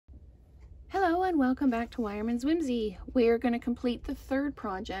and welcome back to Wireman's Whimsy. We're going to complete the third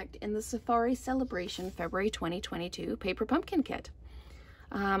project in the Safari Celebration February 2022 Paper Pumpkin Kit.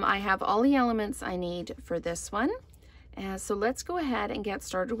 I have all the elements I need for this one, so let's go ahead and get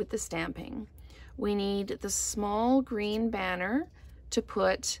started with the stamping. We need the small green banner to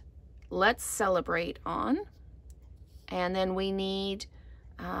put "Let's Celebrate" on, and then we need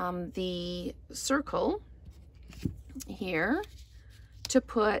the circle here to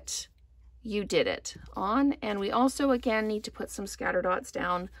put "You Did It" on, and we also again need to put some scatter dots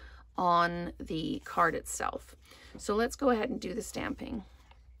down on the card itself. So let's go ahead and do the stamping.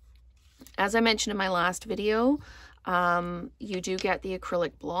 As I mentioned in my last video, you do get the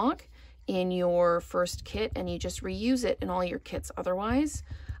acrylic block in your first kit and you just reuse it in all your kits otherwise.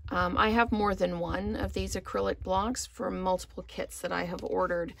 I have more than one of these acrylic blocks for multiple kits that I have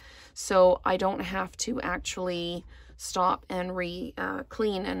ordered, so I don't have to actually stop and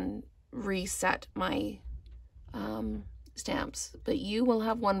clean and reset my stamps, but you will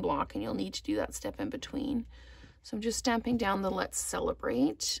have one block and you'll need to do that step in between. So I'm just stamping down the "Let's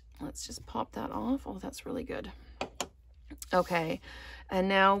Celebrate." Let's just pop that off. Oh, that's really good. Okay, and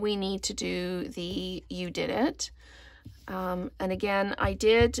now we need to do the "You Did It." And again, I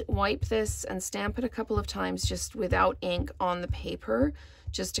did wipe this and stamp it a couple of times just without ink on the paper,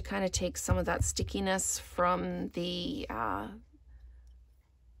 just to kind of take some of that stickiness from the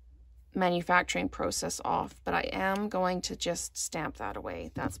manufacturing process off, but I am going to just stamp that away.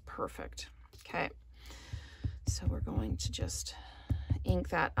 That's perfect. Okay, so we're going to just ink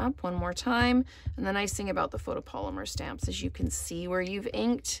that up one more time. And the nice thing about the photopolymer stamps is you can see where you've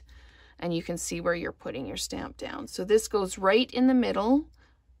inked and you can see where you're putting your stamp down. So this goes right in the middle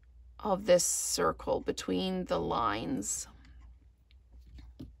of this circle between the lines.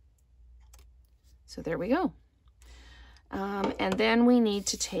 So there we go. And then we need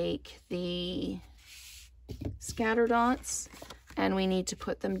to take the scatter dots and we need to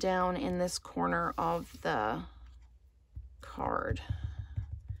put them down in this corner of the card.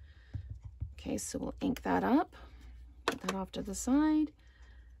 Okay, so we'll ink that up, put that off to the side,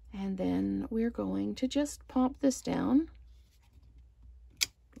 and then we're going to just pop this down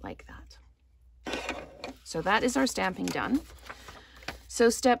like that. So that is our stamping done. So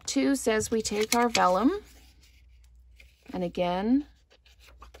step 2 says we take our vellum, and again,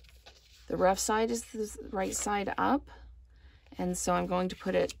 the rough side is the right side up. And so I'm going to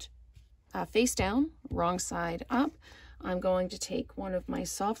put it face down, wrong side up. I'm going to take one of my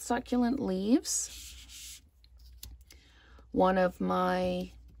soft succulent leaves, one of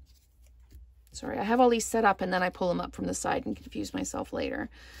my, sorry, I have all these set up and then I pull them up from the side and confuse myself later.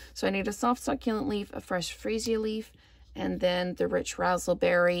 So I need a soft succulent leaf, a fresh freesia leaf, and then the rich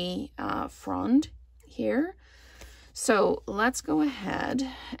razzleberry frond here. So let's go ahead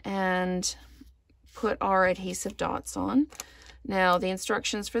and put our adhesive dots on. Now the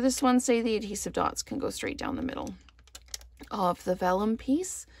instructions for this one say the adhesive dots can go straight down the middle of the vellum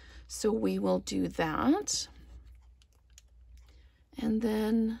piece. So we will do that. And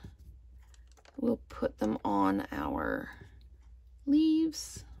then we'll put them on our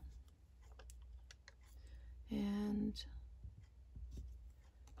leaves. And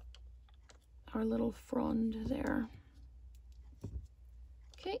our little frond there.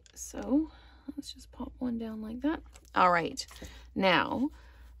 Okay, so let's just pop one down like that. All right, now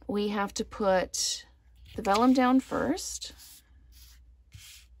we have to put the vellum down first.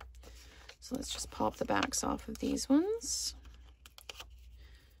 So let's just pop the backs off of these ones.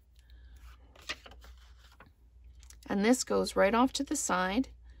 And this goes right off to the side,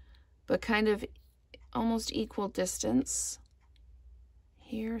 but kind of almost equal distance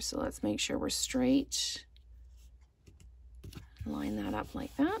here. So let's make sure we're straight. Line that up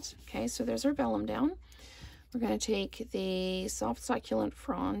like that. Okay, so there's our vellum down. We're going to take the soft succulent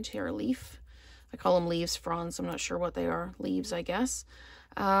frond here, leaf. I call them leaves, fronds. I'm not sure what they are. Leaves, I guess.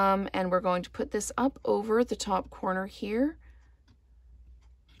 And we're going to put this up over the top corner here,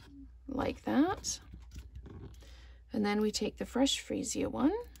 like that. And then we take the fresh freesia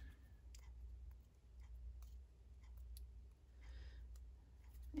one.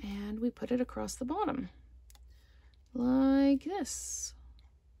 And we put it across the bottom, like this.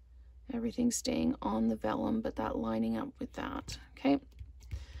 Everything staying on the vellum, but that lining up with that, okay?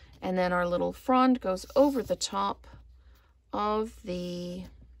 And then our little frond goes over the top of the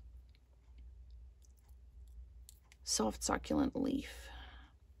soft succulent leaf,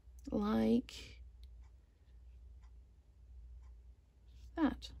 like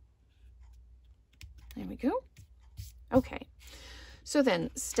that. There we go. Okay. So then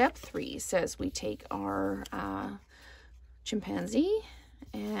step 3 says we take our chimpanzee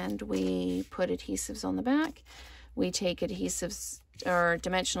and and we put adhesives on the back. We take adhesives, or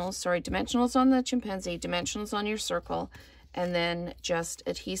dimensionals on the chimpanzee, dimensionals on your circle, and then just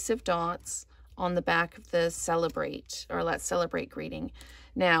adhesive dots on the back of the celebrate, or let's celebrate greeting.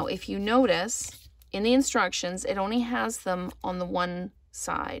 Now, if you notice in the instructions, it only has them on the one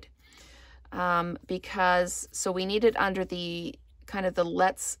side, so we need it under the kind of the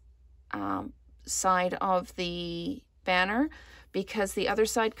let's side of the banner, because the other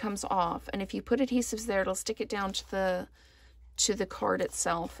side comes off, and if you put adhesives there, it'll stick it down to the card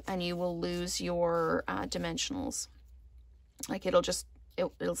itself, and you will lose your dimensionals. Like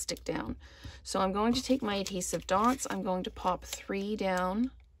it'll stick down. So I'm going to take my adhesive dots. I'm going to pop 3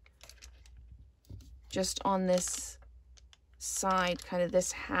 down just on this side, kind of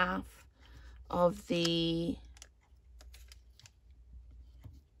this half of the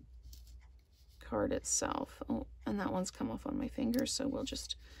card itself. Oh, and that one's come off on my finger, so we'll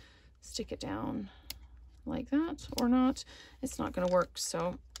just stick it down like that, or not. It's not going to work,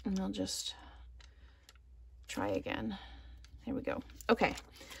 so we'll just try again. There we go. Okay,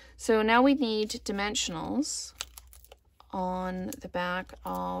 so now we need dimensionals on the back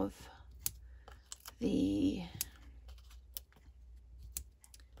of the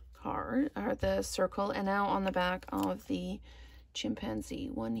card, or the circle, and now on the back of the chimpanzee.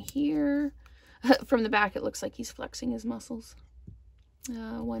 One here. From the back, it looks like he's flexing his muscles.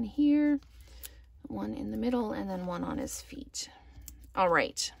 One here, one in the middle, and then one on his feet. All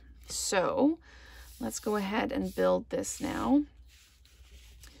right, so let's go ahead and build this now.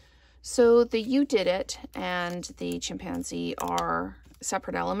 So the you did it and the chimpanzee are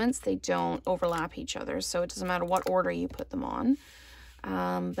separate elements. They don't overlap each other, so it doesn't matter what order you put them on.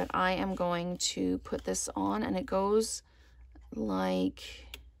 But I am going to put this on, and it goes like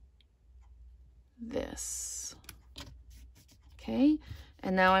this. Okay,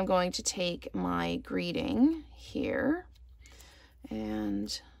 and now I'm going to take my greeting here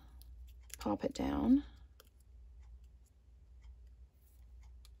and pop it down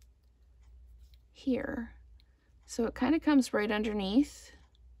here. So it kind of comes right underneath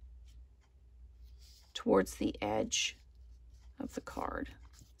towards the edge of the card.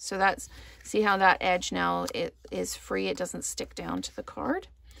 So that's, see how that edge now, it is free, it doesn't stick down to the card.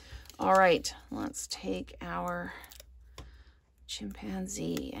 All right, let's take our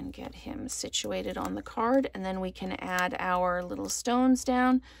chimpanzee and get him situated on the card, and then we can add our little stones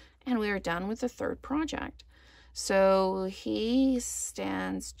down, and we are done with the third project. So he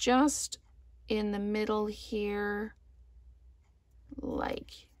stands just in the middle here,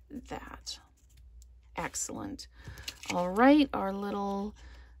 like that. Excellent. All right, our little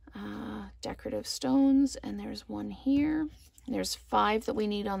decorative stones, and there's one here. There's 5 that we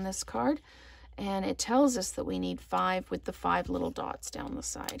need on this card, and it tells us that we need 5 with the 5 little dots down the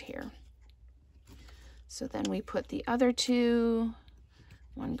side here. So then we put the other 2,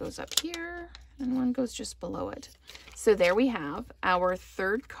 one goes up here and one goes just below it. So there we have our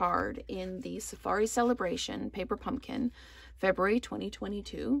third card in the Safari Celebration Paper Pumpkin February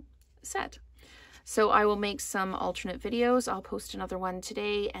 2022 set. So I will make some alternate videos. I'll post another one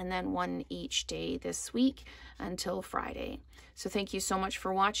today and then one each day this week until Friday. So thank you so much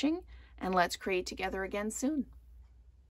for watching, and let's create together again soon.